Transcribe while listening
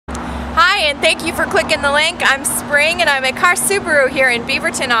and thank you for clicking the link. I'm Spring and I'm at Carr Subaru here in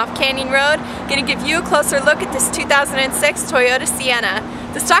Beaverton off Canyon Road. Going to give you a closer look at this 2006 Toyota Sienna.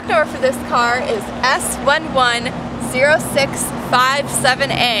 The stock number for this car is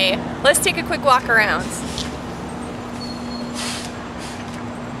S110657A. Let's take a quick walk around.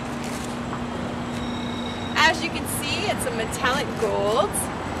 As you can see, it's a metallic gold.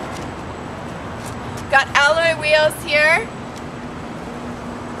 Got alloy wheels here.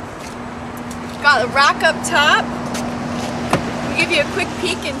 Got a rack up top. We'll give you a quick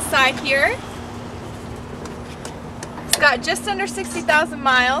peek inside here. It's got just under 60,000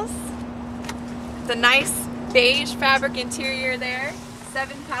 miles. It's a nice beige fabric interior there.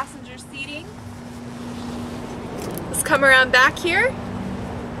 7-passenger seating. Let's come around back here.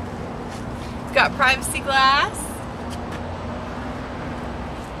 It's got privacy glass.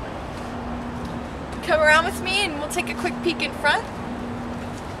 Come around with me and we'll take a quick peek in front.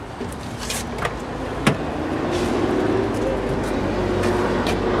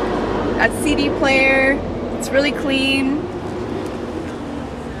 Got CD player. It's really clean.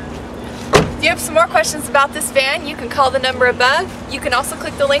 If you have some more questions about this van, you can call the number above. You can also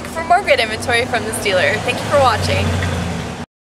click the link for more great inventory from this dealer. Thank you for watching.